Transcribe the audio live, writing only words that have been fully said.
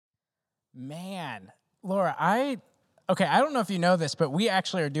Man, Laura, I don't know if you know this, but we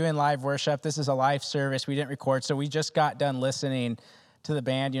actually are doing live worship. This is a live service. We didn't record, so we just got done listening to the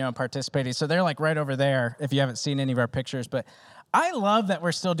band, and participating. So they're like right over there if you haven't seen any of our pictures. But I love that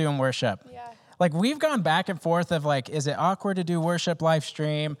we're still doing worship. Yeah. Like we've gone back and forth of like, is it awkward to do worship live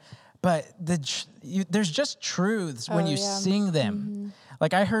stream? But there's just truths when you sing them. Mm-hmm.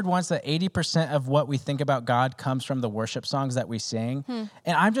 Like I heard once that 80% of what we think about God comes from the worship songs that we sing. And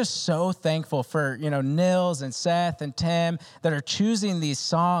I'm just so thankful for, Nils and Seth and Tim that are choosing these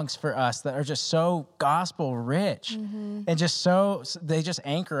songs for us that are just so gospel rich and they just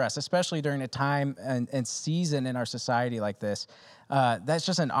anchor us, especially during a time and season in our society like this. That's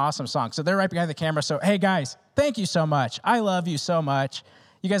just an awesome song. So they're right behind the camera. So, hey guys, thank you so much. I love you so much.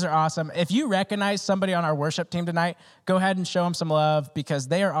 You guys are awesome. If you recognize somebody on our worship team tonight, go ahead and show them some love because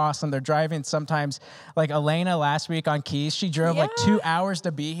they are awesome. They're driving sometimes, like Elena last week on keys. She drove like 2 hours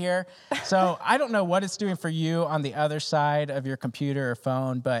to be here. So I don't know what it's doing for you on the other side of your computer or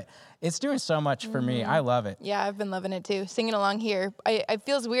phone, but it's doing so much for me. I love it. Yeah, I've been loving it too. Singing along here. It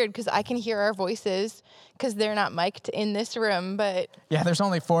feels weird because I can hear our voices because they're not mic'd in this room, but... Yeah, there's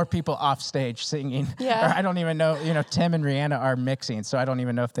only 4 people off stage singing. Yeah. Or I don't even know, Tim and Rihanna are mixing, so I don't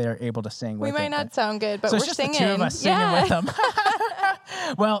even know if they're able to sing with We might not sound good, but so we're it's just singing. the 2 of us singing with them.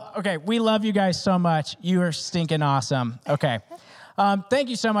 Well, okay, we love you guys so much. You are stinking awesome. Okay. Thank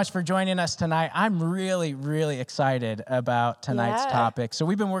you so much for joining us tonight. I'm really, really excited about tonight's topic. So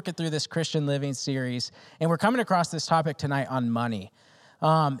we've been working through this Christian Living series, and we're coming across this topic tonight on money.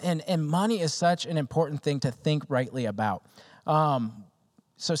 And money is such an important thing to think rightly about.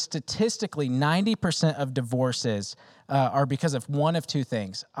 So statistically, 90% of divorces are because of one of 2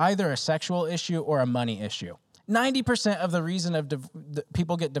 things, either a sexual issue or a money issue. 90% of the reason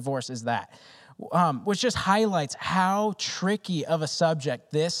people get divorced is that. Which just highlights how tricky of a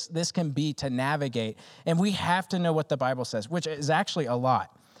subject this can be to navigate. And we have to know what the Bible says, which is actually a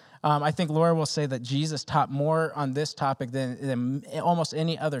lot. I think Laura will say that Jesus taught more on this topic than almost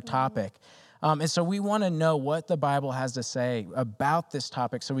any other topic. And so we want to know what the Bible has to say about this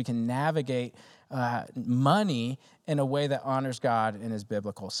topic so we can navigate money in a way that honors God and is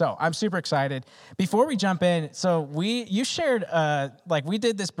biblical. So I'm super excited. Before we jump in, so you shared, we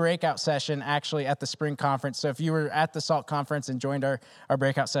did this breakout session actually at the spring conference. So if you were at the SALT conference and joined our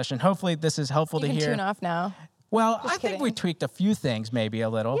breakout session, hopefully this is helpful to hear. You can tune off now. Well, I think we tweaked a few things maybe a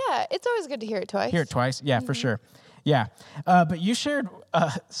little. Yeah, it's always good to hear it twice. Hear it twice, yeah, for sure. Yeah, but you shared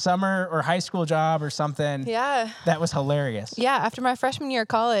a summer or high school job or something. Yeah. That was hilarious. Yeah, after my freshman year of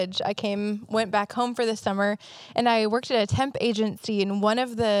college, I went back home for the summer, and I worked at a temp agency, and one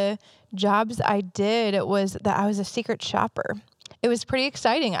of the jobs I did was that I was a secret shopper. It was pretty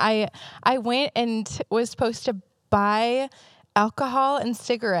exciting. I went and was supposed to buy alcohol and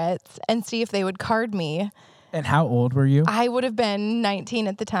cigarettes and see if they would card me. And how old were you? I would have been 19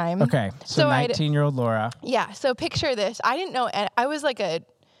 at the time. Okay, so 19-year-old Laura. Yeah, so picture this. I didn't know,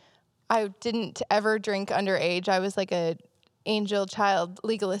 I didn't ever drink underage. I was like a angel child,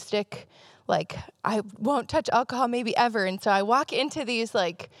 legalistic, like I won't touch alcohol maybe ever. And so I walk into these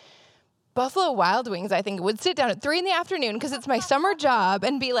like Buffalo Wild Wings, I think, would sit down at 3 p.m. because it's my summer job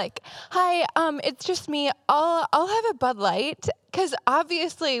and be like, "Hi, it's just me. I'll have a Bud Light." Because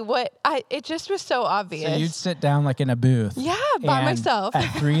obviously, it just was so obvious. So you'd sit down like in a booth. Yeah, by myself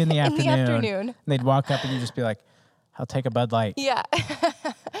at 3 p.m. in the afternoon. And they'd walk up and you'd just be like, "I'll take a Bud Light." Yeah.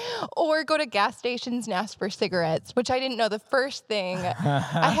 Or go to gas stations and ask for cigarettes, which I didn't know the first thing.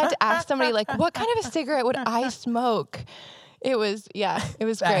 I had to ask somebody like, "What kind of a cigarette would I smoke?" It was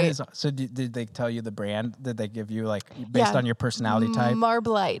great. So did they tell you the brand? Did they give you based on your personality type?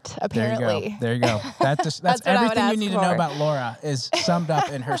 Marblite, apparently. There you go. That's everything you need to know about Laura is summed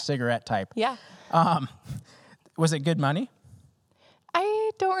up in her cigarette type. Yeah. Was it good money? I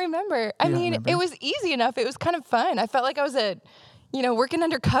don't remember. It was easy enough. It was kind of fun. I felt like I was working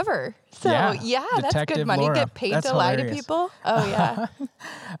undercover. So yeah, that's good money. Laura. Get paid to lie to people. Oh yeah.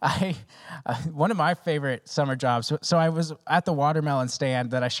 One of my favorite summer jobs. So I was at the watermelon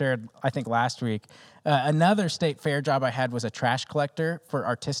stand that I shared, I think last week. Another state fair job I had was a trash collector for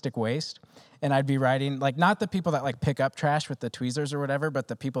artistic waste. And I'd be writing, not the people that pick up trash with the tweezers or whatever, but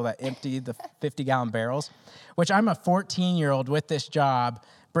the people that empty the 50-gallon barrels, which I'm a 14-year-old with this job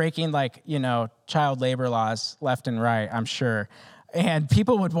breaking child labor laws left and right, I'm sure. And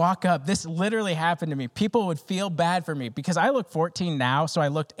people would walk up. This literally happened to me. People would feel bad for me because I look 14 now, so I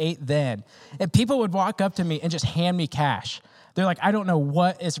looked 8 then. And people would walk up to me and just hand me cash. They're like, I don't know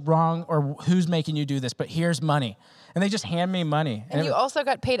what is wrong or who's making you do this, but here's money. And they just hand me money. And you also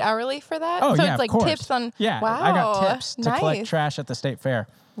got paid hourly for that? Oh, so yeah, it's like of course. tips on, Yeah, wow. I got tips to collect Nice. trash at the state fair.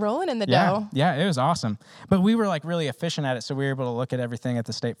 Rolling in the dough. Yeah, it was awesome. But we were like really efficient at it, so we were able to look at everything at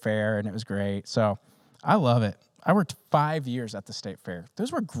the state fair, and it was great. So I love it. I worked 5 years at the state fair.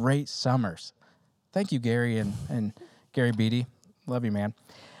 Those were great summers. Thank you, Gary and Gary Beatty. Love you, man.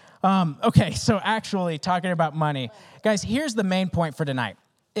 Okay, so actually talking about money. Guys, here's the main point for tonight.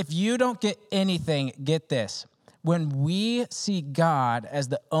 If you don't get anything, get this. When we see God as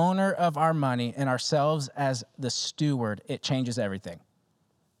the owner of our money and ourselves as the steward, it changes everything.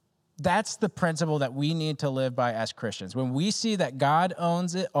 That's the principle that we need to live by as Christians. When we see that God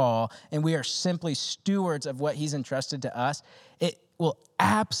owns it all and we are simply stewards of what he's entrusted to us, it will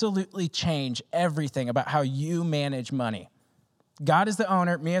absolutely change everything about how you manage money. God is the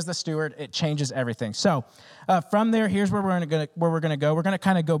owner, me as the steward, it changes everything. So from there, here's where we're going to go. We're going to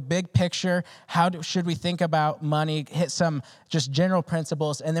kind of go big picture. Should we think about money, hit some just general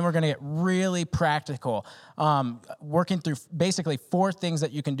principles, and then we're going to get really practical, working through basically 4 things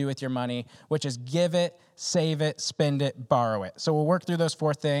that you can do with your money, which is give it, save it, spend it, borrow it. So we'll work through those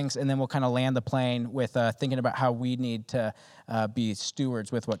 4 things, and then we'll kind of land the plane with thinking about how we need to be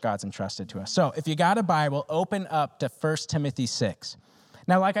stewards with what God's entrusted to us. So if you got a Bible, open up to 1 Timothy 6.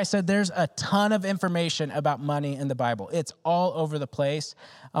 Now, like I said, there's a ton of information about money in the Bible. It's all over the place.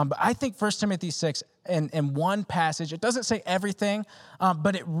 But I think 1 Timothy 6, in one passage, it doesn't say everything,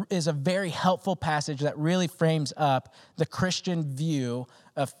 but it is a very helpful passage that really frames up the Christian view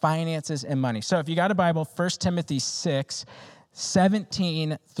of finances and money. So if you got a Bible, 1 Timothy 6,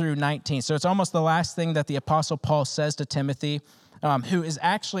 17 through 19. So it's almost the last thing that the Apostle Paul says to Timothy, who is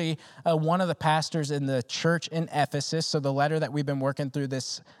actually one of the pastors in the church in Ephesus. So the letter that we've been working through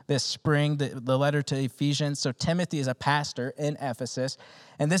this spring, the letter to Ephesians. So Timothy is a pastor in Ephesus.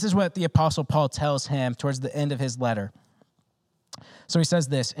 And this is what the Apostle Paul tells him towards the end of his letter. So he says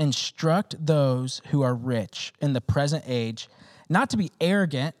this, instruct those who are rich in the present age not to be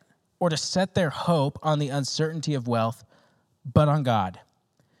arrogant or to set their hope on the uncertainty of wealth, but on God,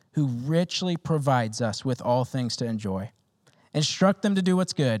 who richly provides us with all things to enjoy. Instruct them to do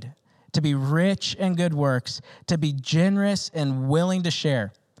what's good, to be rich in good works, to be generous and willing to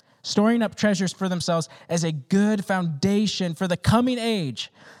share, storing up treasures for themselves as a good foundation for the coming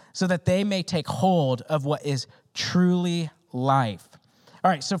age, so that they may take hold of what is truly life.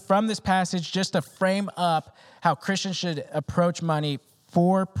 All right, so from this passage, just to frame up how Christians should approach money,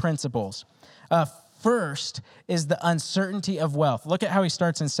 4 principles. First is the uncertainty of wealth. Look at how he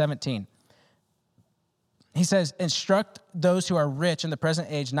starts in 17. He says, instruct those who are rich in the present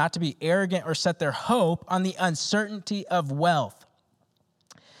age not to be arrogant or set their hope on the uncertainty of wealth.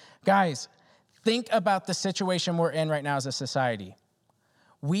 Guys, think about the situation we're in right now as a society.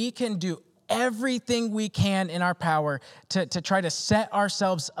 We can do everything we can in our power to try to set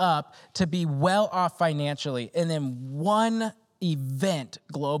ourselves up to be well off financially, and then one event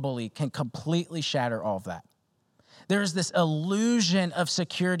globally can completely shatter all of that. There's this illusion of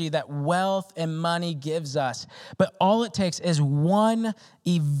security that wealth and money gives us. But all it takes is one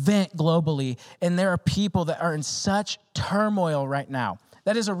event globally, and there are people that are in such turmoil right now.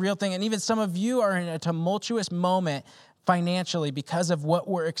 That is a real thing. And even some of you are in a tumultuous moment financially because of what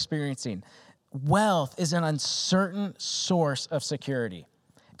we're experiencing. Wealth is an uncertain source of security.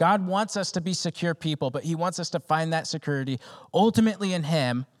 God wants us to be secure people, but he wants us to find that security ultimately in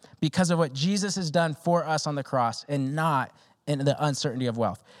him, because of what Jesus has done for us on the cross and not in the uncertainty of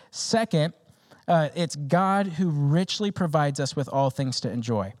wealth. Second, it's God who richly provides us with all things to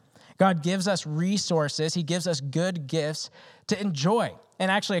enjoy. God gives us resources. He gives us good gifts to enjoy. And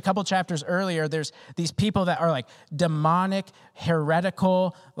actually, a couple chapters earlier, there's these people that are like demonic,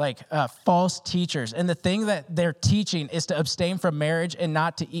 heretical, like false teachers. And the thing that they're teaching is to abstain from marriage and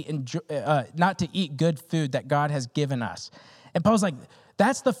not to eat good food that God has given us. And Paul's like,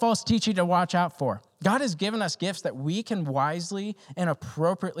 that's the false teaching to watch out for. God has given us gifts that we can wisely and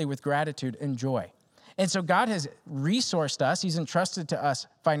appropriately with gratitude enjoy. And so God has resourced us. He's entrusted to us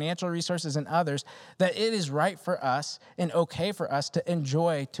financial resources and others that it is right for us and okay for us to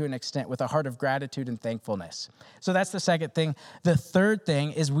enjoy to an extent with a heart of gratitude and thankfulness. So that's the second thing. The third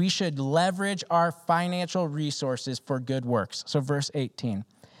thing is we should leverage our financial resources for good works. So verse 18,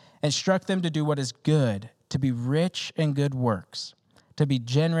 instruct them to do what is good, to be rich in good works, to be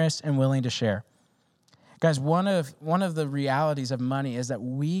generous and willing to share. Guys, one of the realities of money is that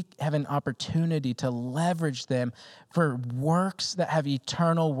we have an opportunity to leverage them for works that have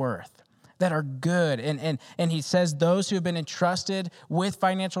eternal worth, that are good. And he says those who have been entrusted with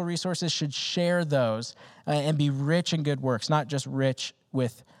financial resources should share those and be rich in good works, not just rich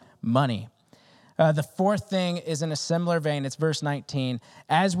with money. The fourth thing is in a similar vein. It's verse 19.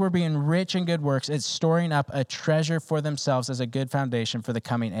 As we're being rich in good works, it's storing up a treasure for themselves as a good foundation for the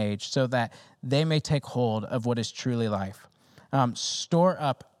coming age, so that they may take hold of what is truly life. Store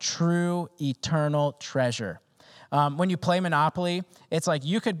up true eternal treasure. When you play Monopoly, it's like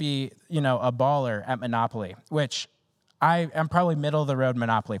you could be, a baller at Monopoly, which I am probably middle of the road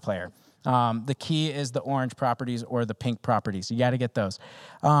Monopoly player. The key is the orange properties or the pink properties. You got to get those.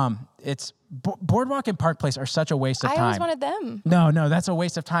 It's Boardwalk and Park Place are such a waste of time. I always wanted them. No, that's a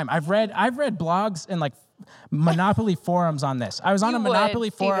waste of time. I've read blogs and like Monopoly forums on this. I was on a Monopoly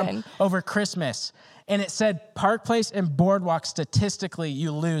forum over Christmas, and it said Park Place and Boardwalk, statistically,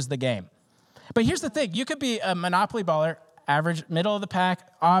 you lose the game. But here's the thing. You could be a Monopoly baller, average, middle of the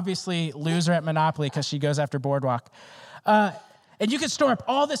pack, obviously loser at Monopoly because she goes after Boardwalk. And you can store up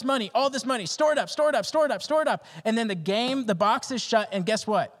all this money, store it up. And then the box is shut, and guess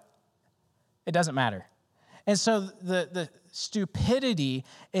what? It doesn't matter. And so the stupidity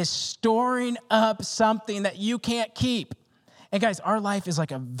is storing up something that you can't keep. And guys, our life is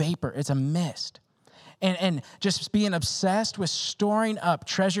like a vapor. It's a mist. And just being obsessed with storing up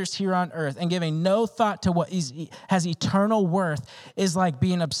treasures here on earth and giving no thought to what has eternal worth is like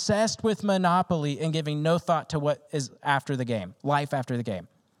being obsessed with Monopoly and giving no thought to what is after the game, life after the game.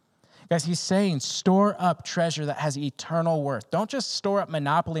 Guys, he's saying store up treasure that has eternal worth. Don't just store up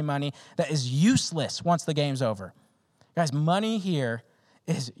Monopoly money that is useless once the game's over. Guys, money here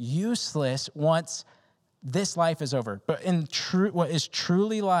is useless once this life is over. But in what is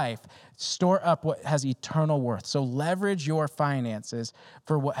truly life, store up what has eternal worth. So leverage your finances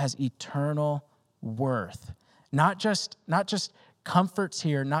for what has eternal worth. Not just comforts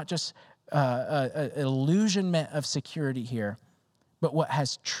here, not just an illusionment of security here, but what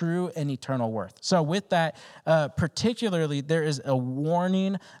has true and eternal worth. So with that, particularly, there is a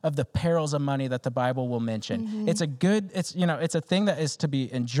warning of the perils of money that the Bible will mention. Mm-hmm. It's a thing that is to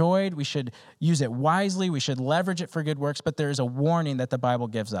be enjoyed. We should use it wisely. We should leverage it for good works, but there is a warning that the Bible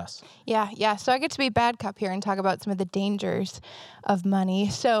gives us. Yeah. So I get to be bad cop here and talk about some of the dangers of money.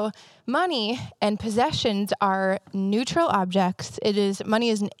 So money and possessions are neutral objects. Money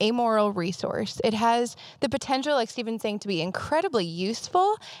is an amoral resource. It has the potential, like Stephen's saying, to be incredibly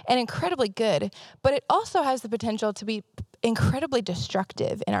useful and incredibly good, but it also has the potential to be incredibly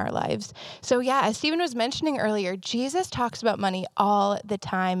destructive in our lives. So yeah, as Stephen was mentioning earlier, Jesus talks about money all the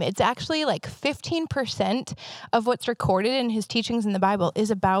time. It's actually like 15% of what's recorded in his teachings in the Bible is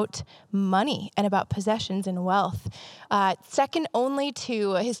about money and about possessions and wealth. Second only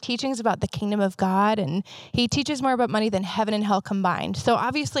to his teachings about the kingdom of God, and he teaches more about money than heaven and hell combined. So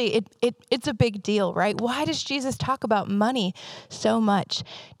obviously it's a big deal, right? Why does Jesus talk about money so much?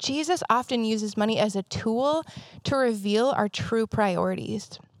 Jesus often uses money as a tool to reveal our true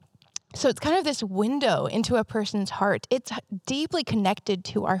priorities. So it's kind of this window into a person's heart. It's deeply connected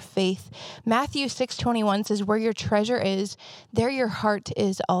to our faith. Matthew 6:21 says, where your treasure is, there your heart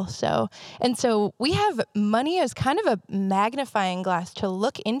is also. And so we have money as kind of a magnifying glass to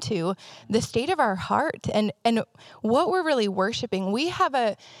look into the state of our heart and what we're really worshiping. We have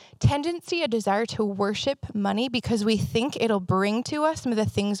a tendency, a desire to worship money because we think it'll bring to us some of the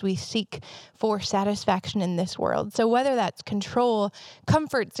things we seek for satisfaction in this world. So whether that's control,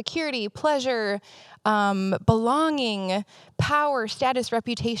 comfort, security, pleasure, belonging, power, status,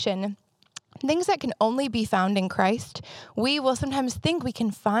 reputation, things that can only be found in Christ, we will sometimes think we can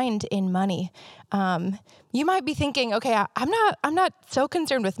find in money. You might be thinking, okay, I'm not so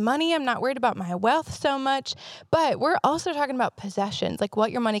concerned with money. I'm not worried about my wealth so much, but we're also talking about possessions, like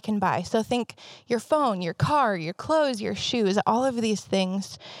what your money can buy. So think your phone, your car, your clothes, your shoes, all of these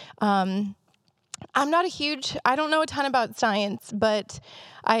things. I don't know a ton about science, but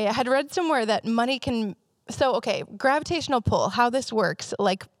I had read somewhere that money can, gravitational pull, how this works,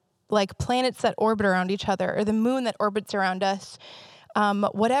 like planets that orbit around each other or the moon that orbits around us,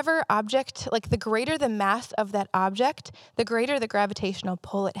 whatever object, like the greater the mass of that object, the greater the gravitational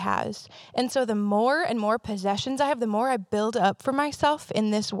pull it has. And so the more and more possessions I have, the more I build up for myself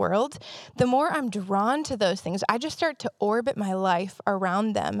in this world, the more I'm drawn to those things. I just start to orbit my life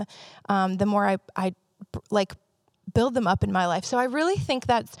around them. The more I build them up in my life. So I really think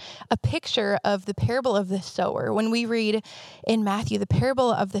that's a picture of the parable of the sower. When we read in Matthew, the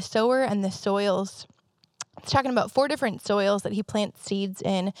parable of the sower and the soils, It's talking about 4 different soils that he plants seeds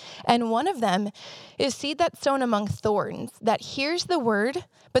in. And one of them is seed that's sown among thorns, that hears the word,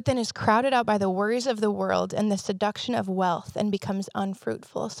 but then is crowded out by the worries of the world and the seduction of wealth and becomes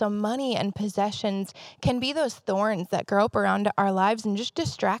unfruitful. So money and possessions can be those thorns that grow up around our lives and just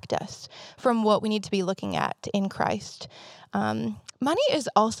distract us from what we need to be looking at in Christ. Money is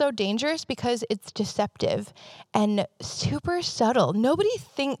also dangerous because it's deceptive and super subtle. Nobody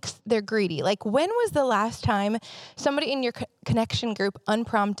thinks they're greedy. Like, when was the last time somebody in your connection group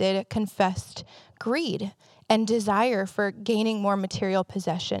unprompted confessed greed and desire for gaining more material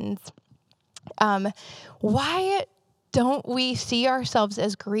possessions? Why don't we see ourselves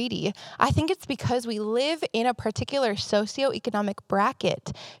as greedy? I think it's because we live in a particular socioeconomic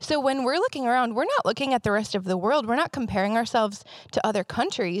bracket. So when we're looking around, we're not looking at the rest of the world. We're not comparing ourselves to other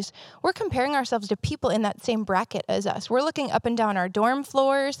countries. We're comparing ourselves to people in that same bracket as us. We're looking up and down our dorm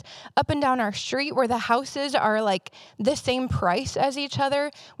floors, up and down our street where the houses are like the same price as each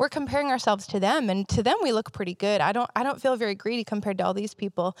other. We're comparing ourselves to them, and to them we look pretty good. I don't feel very greedy compared to all these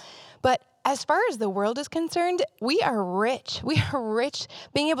people. But as far as the world is concerned, we are rich. We are rich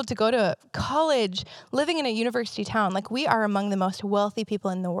being able to go to college, living in a university town. Like, we are among the most wealthy people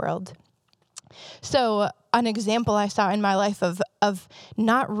in the world. So an example I saw in my life of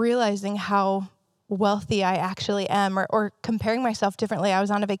not realizing how wealthy I actually am, or comparing myself differently. I was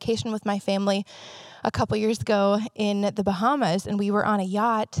on a vacation with my family a couple years ago in the Bahamas, and we were on a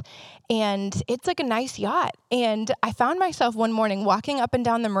yacht, and it's like a nice yacht. And I found myself one morning walking up and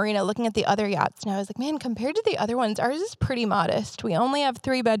down the marina looking at the other yachts, and I was like, man, compared to the other ones, ours is pretty modest. We only have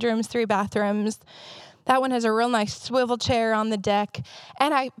 3 bedrooms, 3 bathrooms. That one has a real nice swivel chair on the deck.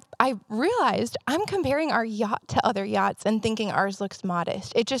 And I realized I'm comparing our yacht to other yachts and thinking ours looks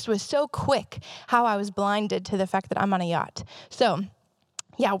modest. It just was so quick how I was blinded to the fact that I'm on a yacht. So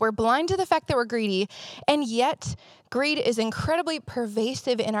yeah, we're blind to the fact that we're greedy, and yet greed is incredibly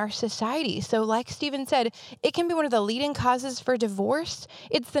pervasive in our society. So like Stephen said, it can be one of the leading causes for divorce.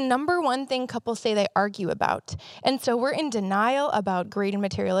 It's the number one thing couples say they argue about. And so we're in denial about greed and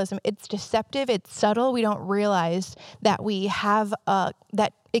materialism. It's deceptive, it's subtle. We don't realize that we have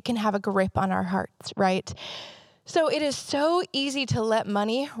that it can have a grip on our hearts, right? So it is so easy to let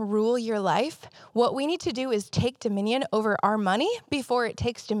money rule your life. What we need to do is take dominion over our money before it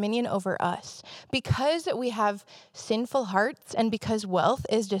takes dominion over us. Because we have sinful hearts and because wealth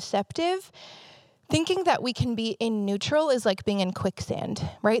is deceptive, thinking that we can be in neutral is like being in quicksand,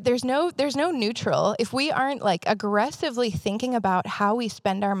 right? There's no neutral. If we aren't like aggressively thinking about how we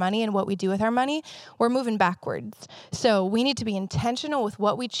spend our money and what we do with our money, we're moving backwards. So we need to be intentional with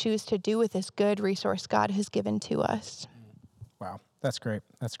what we choose to do with this good resource God has given to us. Wow, that's great.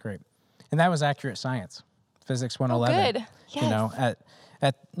 That's great. And that was accurate science, Physics 111. Oh, good. Yes. You know,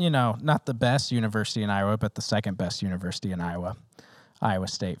 at not the best university in Iowa, but the second best university in Iowa. Iowa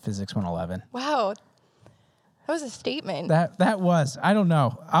State, Physics 111. Wow. That was a statement. That was. I don't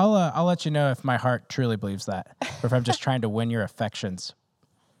know. I'll let you know if my heart truly believes that, or if I'm just trying to win your affections.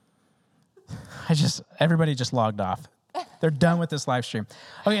 Everybody just logged off. They're done with this live stream.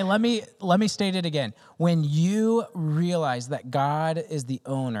 Okay, let me state it again. When you realize that God is the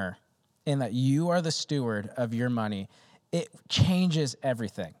owner and that you are the steward of your money, it changes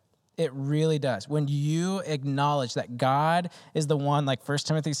everything. It really does. When you acknowledge that God is the one, like 1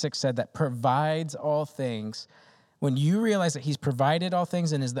 Timothy 6 said, that provides all things, when you realize that he's provided all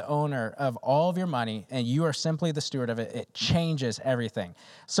things and is the owner of all of your money and you are simply the steward of it, it changes everything.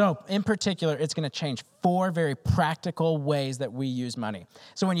 So in particular, it's going to change 4 very practical ways that we use money.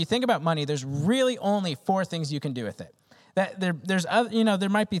 So when you think about money, there's really only 4 things you can do with it. That there's other, there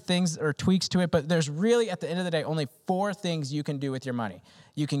might be things or tweaks to it, but there's really, at the end of the day, only 4 things you can do with your money.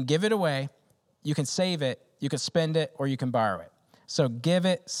 You can give it away, you can save it, you can spend it, or you can borrow it. So give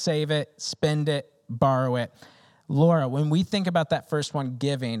it, save it, spend it, borrow it. Laura, when we think about that first one,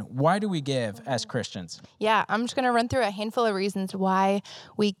 giving, why do we give as Christians? Yeah, I'm just going to run through a handful of reasons why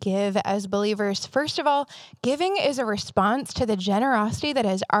we give as believers. First of all, giving is a response to the generosity that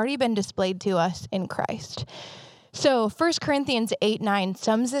has already been displayed to us in Christ. So 1 Corinthians 8:9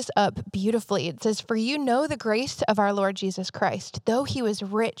 sums this up beautifully. It says, "For you know the grace of our Lord Jesus Christ. Though he was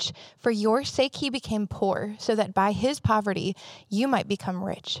rich, for your sake he became poor, so that by his poverty you might become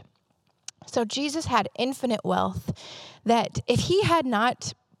rich." So Jesus had infinite wealth that if he had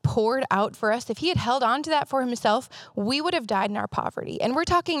not poured out for us, if he had held on to that for himself, we would have died in our poverty. And we're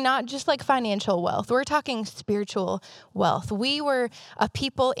talking not just like financial wealth, we're talking spiritual wealth. We were a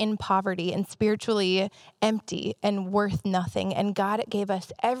people in poverty and spiritually empty and worth nothing. And God gave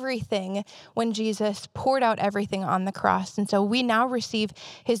us everything when Jesus poured out everything on the cross. And so we now receive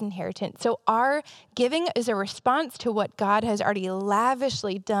his inheritance. So our giving is a response to what God has already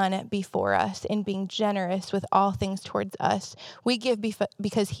lavishly done before us in being generous with all things towards us. We give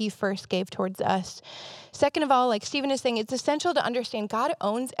because he first gave towards us. Second of all, like Stephen is saying, it's essential to understand God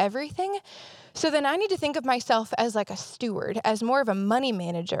owns everything. So then I need to think of myself as like a steward, as more of a money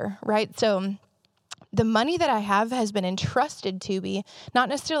manager, right? So the money that I have has been entrusted to me, not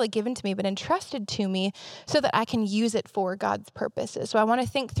necessarily given to me, but entrusted to me so that I can use it for God's purposes. So I want to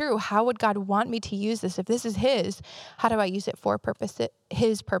think through, how would God want me to use this? If this is his, how do I use it for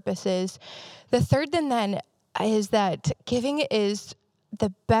his purposes? The third then is that giving is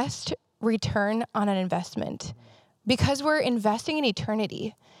the best return on an investment because we're investing in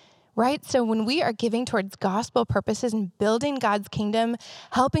eternity. Right? So when we are giving towards gospel purposes and building God's kingdom,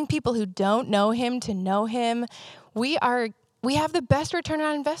 helping people who don't know him to know him, we have the best return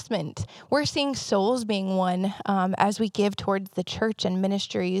on investment. We're seeing souls being won as we give towards the church and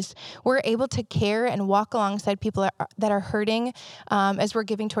ministries. We're able to care and walk alongside people that are hurting as we're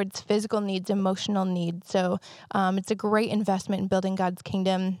giving towards physical needs, emotional needs. So it's a great investment in building God's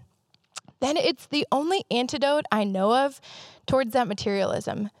kingdom. Then it's the only antidote I know of towards that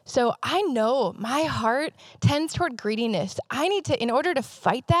materialism. So I know my heart tends toward greediness. In order to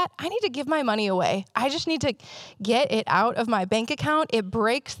fight that, I need to give my money away. I just need to get it out of my bank account. It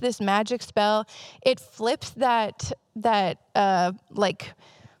breaks this magic spell. It flips that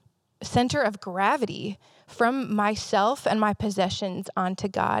center of gravity from myself and my possessions onto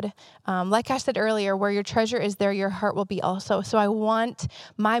God. Like I said earlier, where your treasure is, there your heart will be also. So I want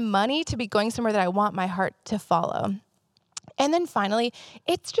my money to be going somewhere that I want my heart to follow. And then finally,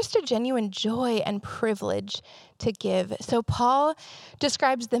 it's just a genuine joy and privilege to give. So Paul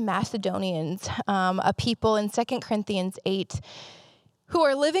describes the Macedonians, a people in 2 Corinthians 8, who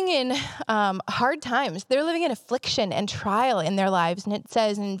are living in hard times. They're living in affliction and trial in their lives. And it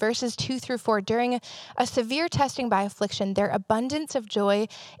says in verses 2-4, during a severe testing by affliction, their abundance of joy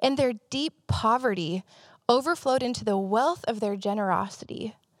and their deep poverty overflowed into the wealth of their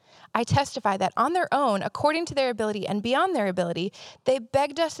generosity. I testify that on their own, according to their ability and beyond their ability, they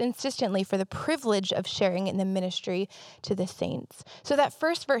begged us insistently for the privilege of sharing in the ministry to the saints. So that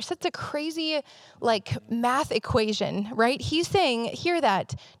first verse, that's a crazy math equation, right? He's saying here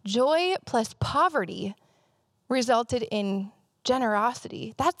that joy plus poverty resulted in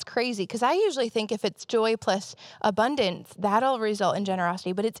generosity. That's crazy, because I usually think if it's joy plus abundance, that'll result in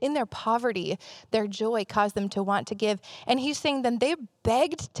generosity, but it's in their poverty, their joy caused them to want to give. And he's saying then they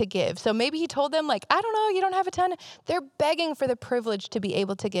begged to give. So maybe he told them I don't know, you don't have a ton. They're begging for the privilege to be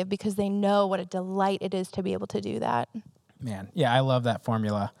able to give because they know what a delight it is to be able to do that. Man, yeah, I love that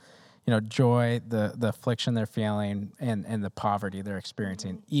formula. Joy, the affliction they're feeling, and the poverty they're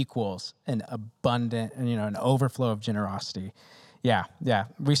experiencing equals an abundant and, an overflow of generosity. Yeah.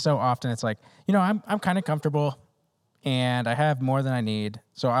 We so often, it's I'm kind of comfortable and I have more than I need,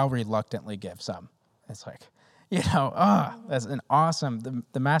 so I'll reluctantly give some. It's that's an awesome,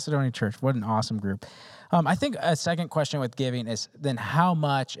 the Macedonian church, what an awesome group. I think a second question with giving is then how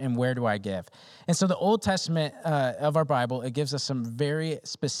much and where do I give? And so the Old Testament of our Bible, it gives us some very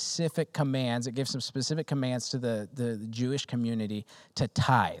specific commands. It gives some specific commands to the Jewish community to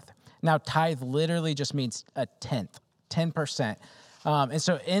tithe. Now, tithe literally just means a tenth, 10%. And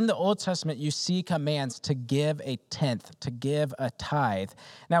so in the Old Testament, you see commands to give a tenth, to give a tithe.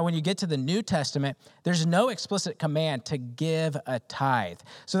 Now, when you get to the New Testament, there's no explicit command to give a tithe.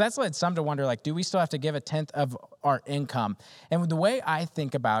 So that's led some to wonder, do we still have to give a tenth of our income? And the way I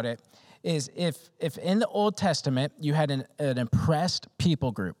think about it is if in the Old Testament, you had an oppressed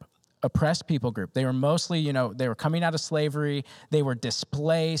people group, they were mostly, they were coming out of slavery. They were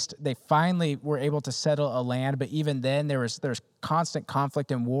displaced. They finally were able to settle a land. But even then, there's constant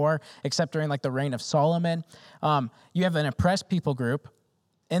conflict and war, except during the reign of Solomon. You have an oppressed people group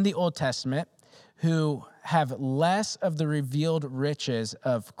in the Old Testament who have less of the revealed riches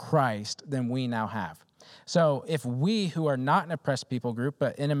of Christ than we now have. So if we, who are not an oppressed people group,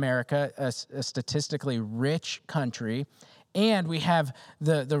 but in America, a statistically rich country, and we have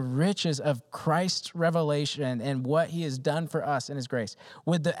the riches of Christ's revelation and what he has done for us in his grace,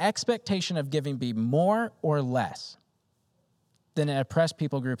 would the expectation of giving be more or less than an oppressed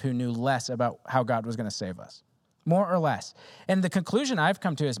people group who knew less about how God was going to save us? more or less. And the conclusion I've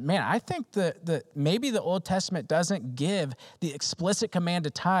come to is, man, I think that maybe the Old Testament doesn't give the explicit command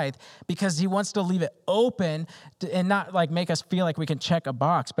to tithe because he wants to leave it open and not like make us feel like we can check a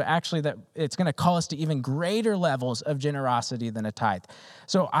box, but actually that it's going to call us to even greater levels of generosity than a tithe.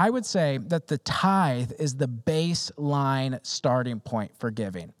 So I would say that the tithe is the baseline starting point for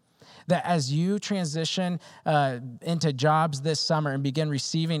giving. That as you transition into jobs this summer and begin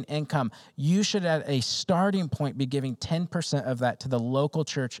receiving income, you should at a starting point be giving 10% of that to the local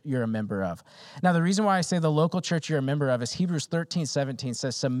church you're a member of. Now, the reason why I say the local church you're a member of is Hebrews 13:17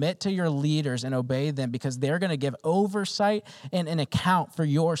 says, submit to your leaders and obey them because they're going to give oversight and an account for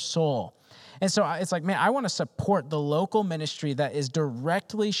your soul. And so it's like, man, I want to support the local ministry that is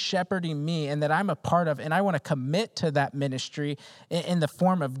directly shepherding me and that I'm a part of, and I want to commit to that ministry in the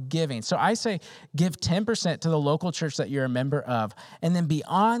form of giving. So I say give 10% to the local church that you're a member of, and then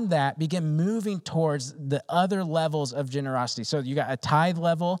beyond that, begin moving towards the other levels of generosity. So you got a tithe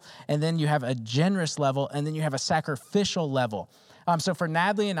level, and then you have a generous level, and then you have a sacrificial level. So for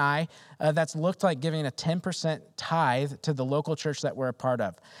Natalie and I, that's looked like giving a 10% tithe to the local church that we're a part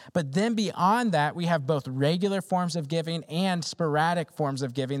of. But then beyond that, we have both regular forms of giving and sporadic forms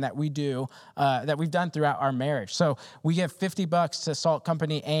of giving that we do, that we've done throughout our marriage. So we give $50 to Salt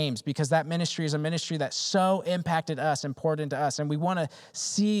Company Ames because that ministry is a ministry that so impacted us and poured into us. And we want to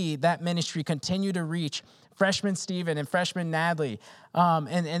see that ministry continue to reach freshman Stephen and freshman Natalie.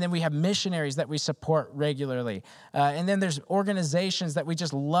 And then we have missionaries that we support regularly. And then there's organizations that we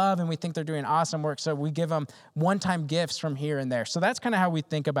just love and we think they're doing awesome work. So we give them one-time gifts from here and there. So that's kind of how we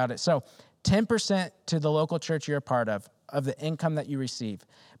think about it. So 10% to the local church you're a part of the income that you receive.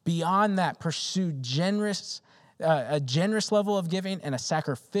 Beyond that, pursue a generous level of giving and a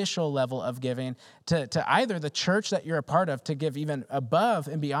sacrificial level of giving to either the church that you're a part of to give even above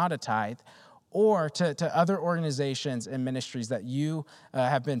and beyond a tithe, or to other organizations and ministries that you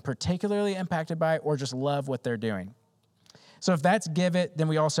have been particularly impacted by or just love what they're doing. So if that's give it, then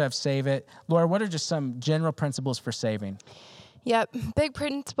we also have save it. Laura, what are just some general principles for saving? Yep. Big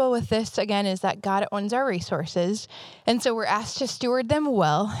principle with this, again, is that God owns our resources. And so we're asked to steward them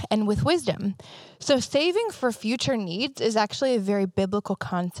well and with wisdom. So saving for future needs is actually a very biblical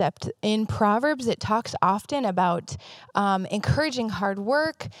concept. In Proverbs, it talks often about encouraging hard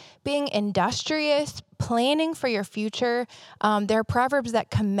work, being industrious, planning for your future. There are proverbs that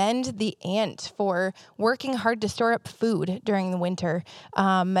commend the ant for working hard to store up food during the winter,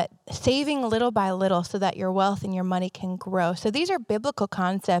 saving little by little so that your wealth and your money can grow. So these are biblical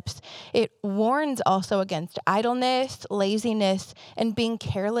concepts. It warns also against idleness, laziness, and being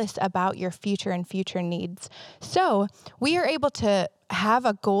careless about your future and future needs. So we are able to have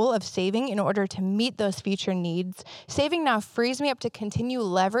a goal of saving in order to meet those future needs. Saving now frees me up to continue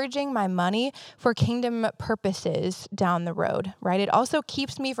leveraging my money for kingdom purposes down the road, right? It also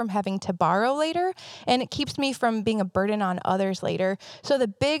keeps me from having to borrow later, and it keeps me from being a burden on others later. So the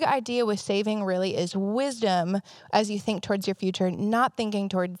big idea with saving really is wisdom as you think towards your future, not thinking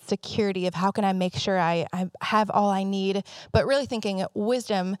towards security of how can I make sure I have all I need, but really thinking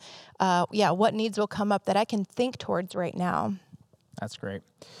wisdom, what needs will come up that I can think towards right now. That's great.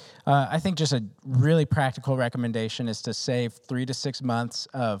 I think just a really practical recommendation is to save 3 to 6 months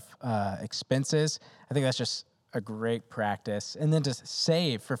of expenses. I think that's just a great practice. And then to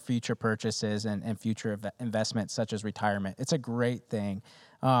save for future purchases and future investments such as retirement. It's a great thing.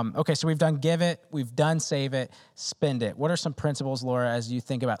 Okay, so we've done give it, we've done save it, spend it. What are some principles, Laura, as you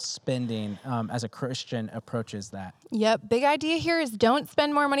think about spending as a Christian approaches that? Yep, big idea here is don't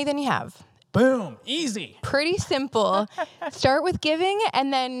spend more money than you have. Boom, easy. Pretty simple. Start with giving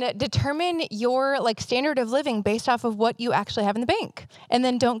and then determine your standard of living based off of what you actually have in the bank. And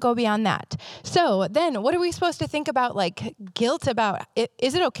then don't go beyond that. So then what are we supposed to think about guilt about?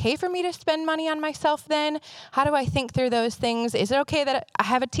 Is it okay for me to spend money on myself then? How do I think through those things? Is it okay that I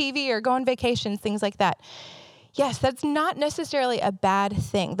have a TV or go on vacations, things like that? Yes, that's not necessarily a bad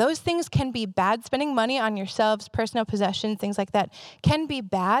thing. Those things can be bad. Spending money on yourselves, personal possessions, things like that can be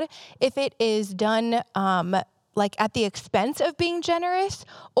bad if it is done at the expense of being generous,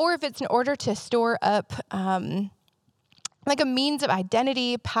 or if it's in order to store up a means of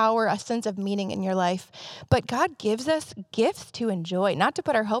identity, power, a sense of meaning in your life. But God gives us gifts to enjoy, not to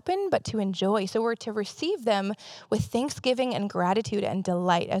put our hope in, but to enjoy. So we're to receive them with thanksgiving and gratitude and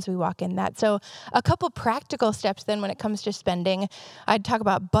delight as we walk in that. So a couple practical steps then when it comes to spending, I'd talk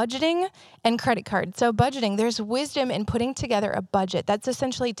about budgeting and credit cards. So budgeting, there's wisdom in putting together a budget. That's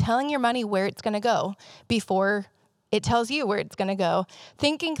essentially telling your money where it's going to go before it tells you where it's going to go.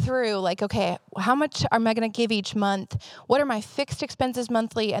 Thinking through, like, okay, how much am I going to give each month? What are my fixed expenses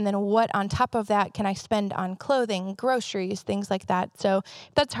monthly? And then what on top of that can I spend on clothing, groceries, things like that? So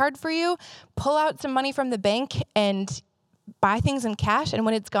if that's hard for you, pull out some money from the bank and buy things in cash. And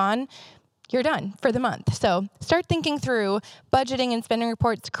when it's gone, you're done for the month. So start thinking through budgeting and spending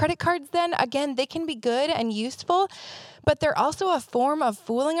reports. Credit cards then, again, they can be good and useful, but they're also a form of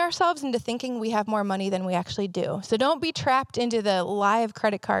fooling ourselves into thinking we have more money than we actually do. So don't be trapped into the lie of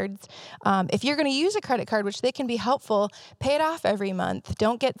credit cards. If you're going to use a credit card, which they can be helpful, pay it off every month.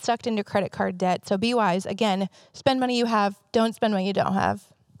 Don't get sucked into credit card debt. So be wise. Again, spend money you have. Don't spend money you don't have.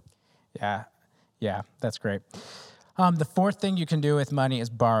 Yeah, that's great. The fourth thing you can do with money is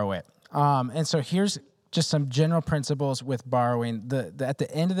borrow it. And so here's just some general principles with borrowing. At the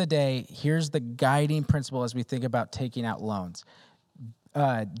end of the day, here's the guiding principle as we think about taking out loans.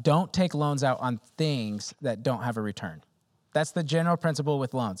 Don't take loans out on things that don't have a return. That's the general principle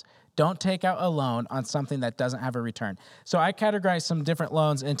with loans. Don't take out a loan on something that doesn't have a return. So I categorize some different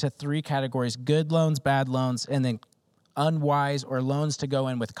loans into 3 categories: good loans, bad loans, and then unwise or loans to go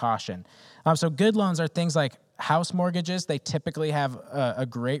in with caution. So good loans are things like house mortgages. They typically have a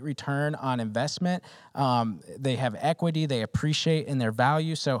great return on investment. They have equity. They appreciate in their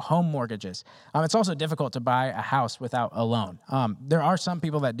value. So home mortgages. It's also difficult to buy a house without a loan. There are some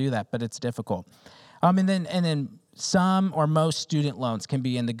people that do that, but it's difficult. And then some or most student loans can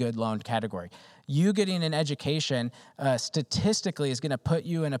be in the good loan category. You getting an education statistically is going to put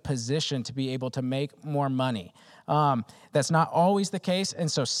you in a position to be able to make more money. That's not always the case,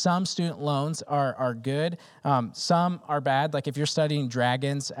 and so some student loans are good. Some are bad. Like if you're studying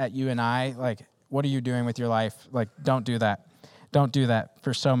dragons at UNI, like what are you doing with your life? Like don't do that. Don't do that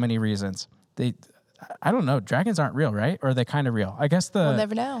for so many reasons. I don't know. Dragons aren't real, right? Or are they kind of real? I guess We'll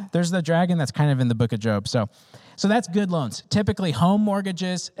never know. There's the dragon that's kind of in the book of Job. So that's good loans. Typically home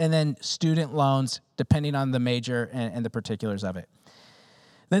mortgages and then student loans, depending on the major and the particulars of it.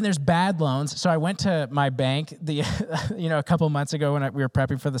 Then there's bad loans. So I went to my bank a couple months ago when we were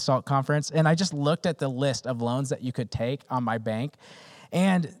prepping for the SALT conference, and I just looked at the list of loans that you could take on my bank,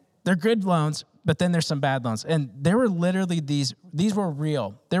 and they're good loans, but then there's some bad loans. And there were literally these were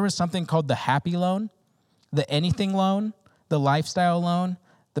real. There was something called the happy loan, the anything loan, the lifestyle loan,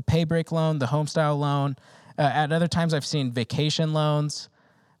 the pay break loan, the home style loan. At other times I've seen vacation loans.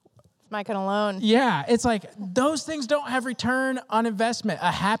 It's my kind of loan. Yeah, it's like those things don't have return on investment.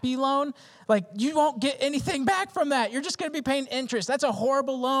 A happy loan, like you won't get anything back from that. You're just going to be paying interest. That's a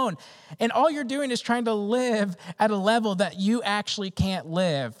horrible loan. And all you're doing is trying to live at a level that you actually can't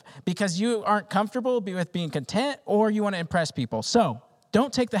live because you aren't comfortable with being content or you want to impress people. So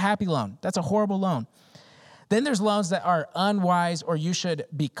don't take the happy loan. That's a horrible loan. Then there's loans that are unwise or you should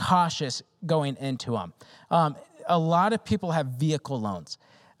be cautious going into them. A lot of people have vehicle loans.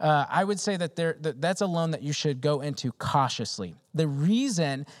 I would say that's a loan that you should go into cautiously. The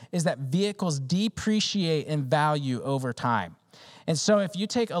reason is that vehicles depreciate in value over time. And so if you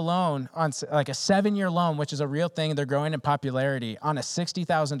take a loan on like a 7-year loan, which is a real thing, they're growing in popularity, on a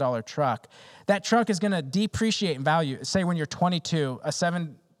 $60,000 truck, that truck is going to depreciate in value. Say when you're 22, a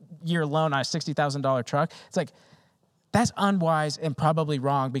 7-year loan on a $60,000 truck, it's like, that's unwise and probably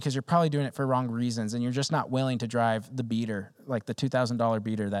wrong because you're probably doing it for wrong reasons and you're just not willing to drive the beater, like the $2,000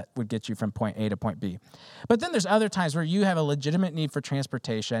 beater that would get you from point A to point B. But then there's other times where you have a legitimate need for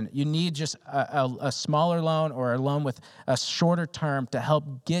transportation. You need just a smaller loan or a loan with a shorter term to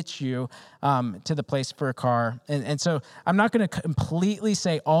help get you to the place for a car. And so I'm not going to completely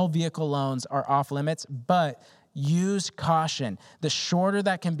say all vehicle loans are off limits, but use caution. The shorter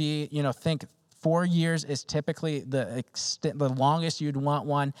that can be, think 4 years is typically the longest you'd want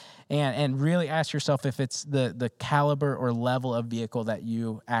one, and really ask yourself if it's the caliber or level of vehicle that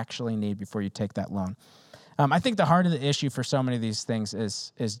you actually need before you take that loan. I think the heart of the issue for so many of these things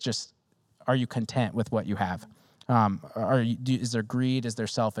is just, are you content with what you have? Is there greed? Is there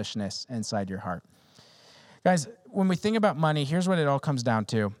selfishness inside your heart? Guys, when we think about money, here's what it all comes down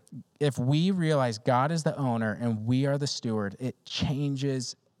to. If we realize God is the owner and we are the steward, it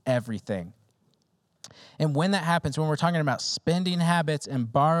changes everything. And when that happens, when we're talking about spending habits and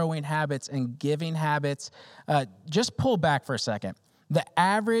borrowing habits and giving habits, just pull back for a second. The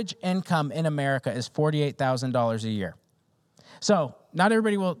average income in America is $48,000 a year. So not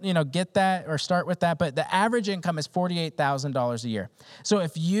everybody will, get that or start with that, but the average income is $48,000 a year. So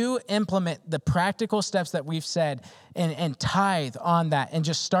if you implement the practical steps that we've said and tithe on that and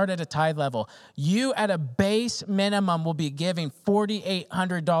just start at a tithe level, you at a base minimum will be giving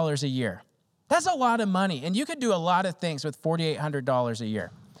 $4,800 a year. That's a lot of money, and you could do a lot of things with $4,800 a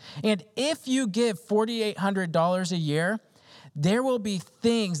year. And if you give $4,800 a year, there will be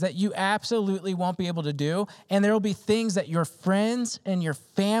things that you absolutely won't be able to do. And there will be things that your friends and your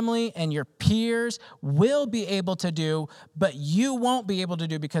family and your peers will be able to do, but you won't be able to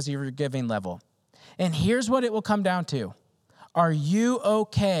do because of your giving level. And here's what it will come down to. Are you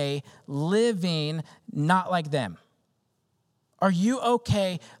okay living not like them? Are you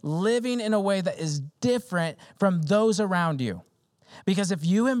okay living in a way that is different from those around you? Because if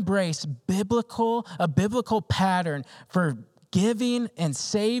you embrace a biblical pattern for giving and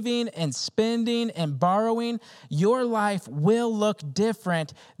saving and spending and borrowing, your life will look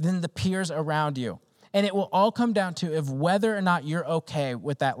different than the peers around you. And it will all come down to if whether or not you're okay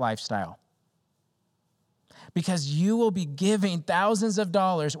with that lifestyle. Because you will be giving thousands of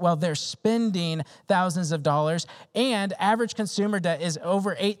dollars while they're spending thousands of dollars, and average consumer debt is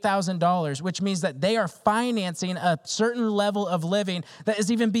over $8,000, which means that they are financing a certain level of living that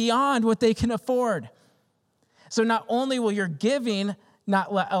is even beyond what they can afford. So not only will your giving not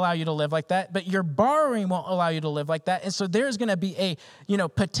allow you to live like that, but your borrowing won't allow you to live like that. And so there's going to be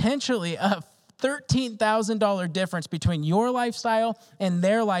potentially a $13,000 difference between your lifestyle and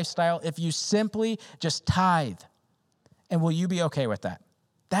their lifestyle if you simply just tithe. And will you be okay with that?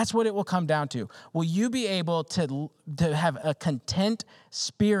 That's what it will come down to. Will you be able to have a content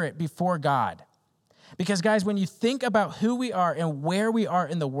spirit before God? Because, guys, when you think about who we are and where we are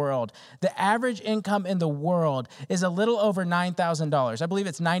in the world, the average income in the world is a little over $9,000. I believe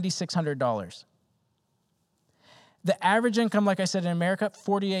it's $9,600. The average income, like I said, in America,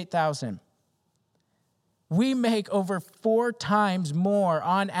 $48,000. We make over 4 times more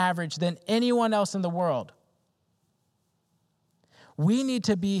on average than anyone else in the world. We need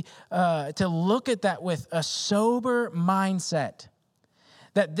to be to look at that with a sober mindset.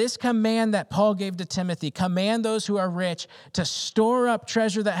 That this command that Paul gave to Timothy, command those who are rich to store up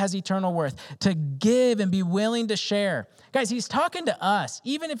treasure that has eternal worth, to give and be willing to share. Guys, he's talking to us,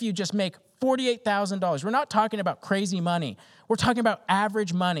 even if you just make $48,000. We're not talking about crazy money. We're talking about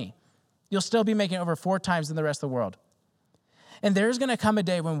average money. You'll still be making over 4 times than the rest of the world. And there's going to come a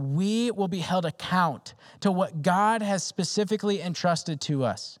day when we will be held account to what God has specifically entrusted to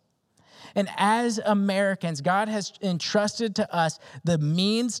us. And as Americans, God has entrusted to us the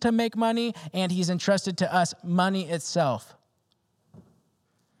means to make money, and he's entrusted to us money itself.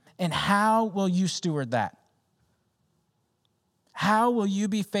 And how will you steward that? How will you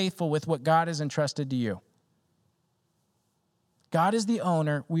be faithful with what God has entrusted to you? God is the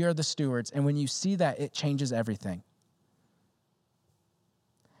owner, we are the stewards, and when you see that, it changes everything.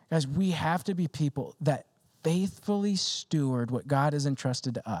 Guys, we have to be people that faithfully steward what God has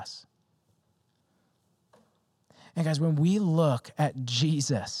entrusted to us. And guys, when we look at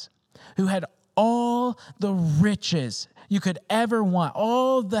Jesus, who had all the riches you could ever want,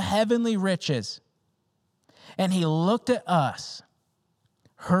 all the heavenly riches, and he looked at us,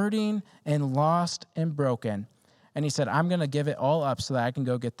 hurting and lost and broken, and he said, I'm going to give it all up so that I can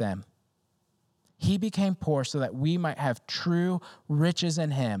go get them. He became poor so that we might have true riches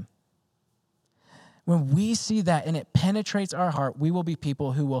in him. When we see that and it penetrates our heart, we will be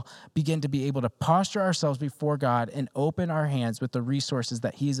people who will begin to be able to posture ourselves before God and open our hands with the resources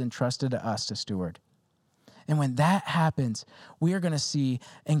that he's entrusted to us to steward. And when that happens, we are going to see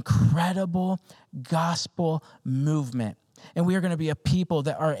incredible gospel movement. And we are going to be a people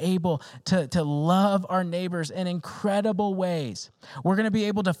that are able to love our neighbors in incredible ways. We're going to be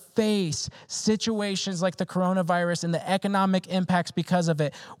able to face situations like the coronavirus and the economic impacts because of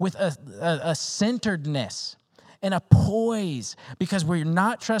it with a centeredness and a poise, because we're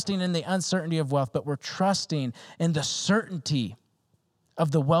not trusting in the uncertainty of wealth, but we're trusting in the certainty of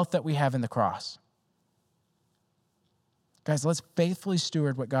the wealth that we have in the cross. Guys, let's faithfully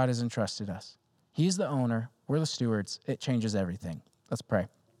steward what God has entrusted us. He's the owner. We're the stewards. It changes everything. Let's pray.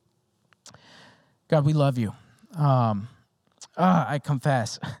 God, we love you. I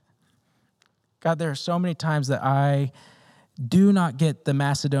confess. God, there are so many times that I do not get the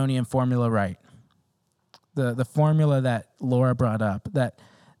Macedonian formula right. The formula that Laura brought up, that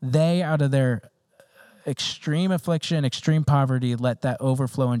they, out of their extreme affliction, extreme poverty, let that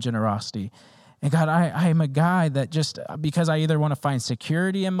overflow in generosity. And God, I am a guy that just, because I either want to find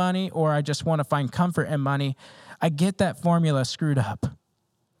security in money or I just want to find comfort in money, I get that formula screwed up.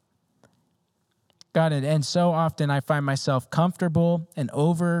 God, and so often I find myself comfortable and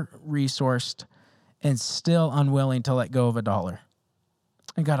over-resourced and still unwilling to let go of $1.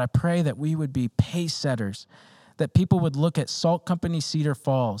 And God, I pray that we would be pace setters, that people would look at Salt Company Cedar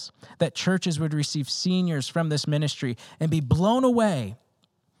Falls, that churches would receive seniors from this ministry and be blown away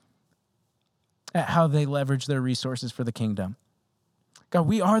at how they leverage their resources for the kingdom. God,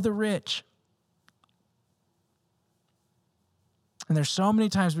 we are the rich. And there's so many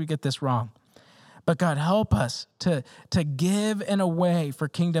times we get this wrong. But God, help us to give in a way for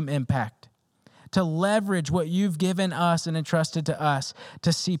kingdom impact, to leverage what you've given us and entrusted to us,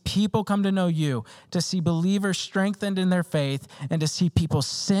 to see people come to know you, to see believers strengthened in their faith, and to see people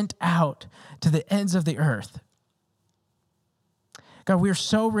sent out to the ends of the earth. God, we're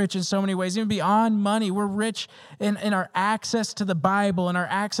so rich in so many ways, even beyond money. We're rich in our access to the Bible and our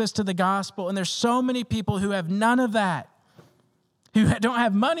access to the gospel. And there's so many people who have none of that, who don't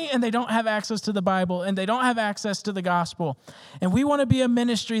have money and they don't have access to the Bible and they don't have access to the gospel. And we want to be a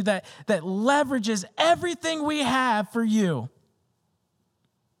ministry that leverages everything we have for you.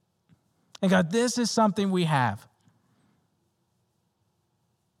 And God, this is something we have.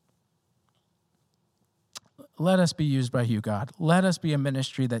 Let us be used by you, God. Let us be a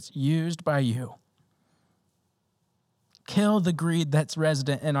ministry that's used by you. Kill the greed that's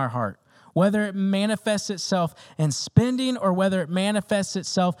resident in our heart, whether it manifests itself in spending or whether it manifests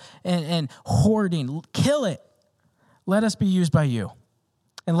itself in hoarding. Kill it. Let us be used by you.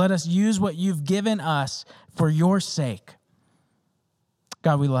 And let us use what you've given us for your sake.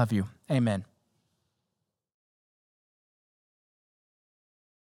 God, we love you. Amen.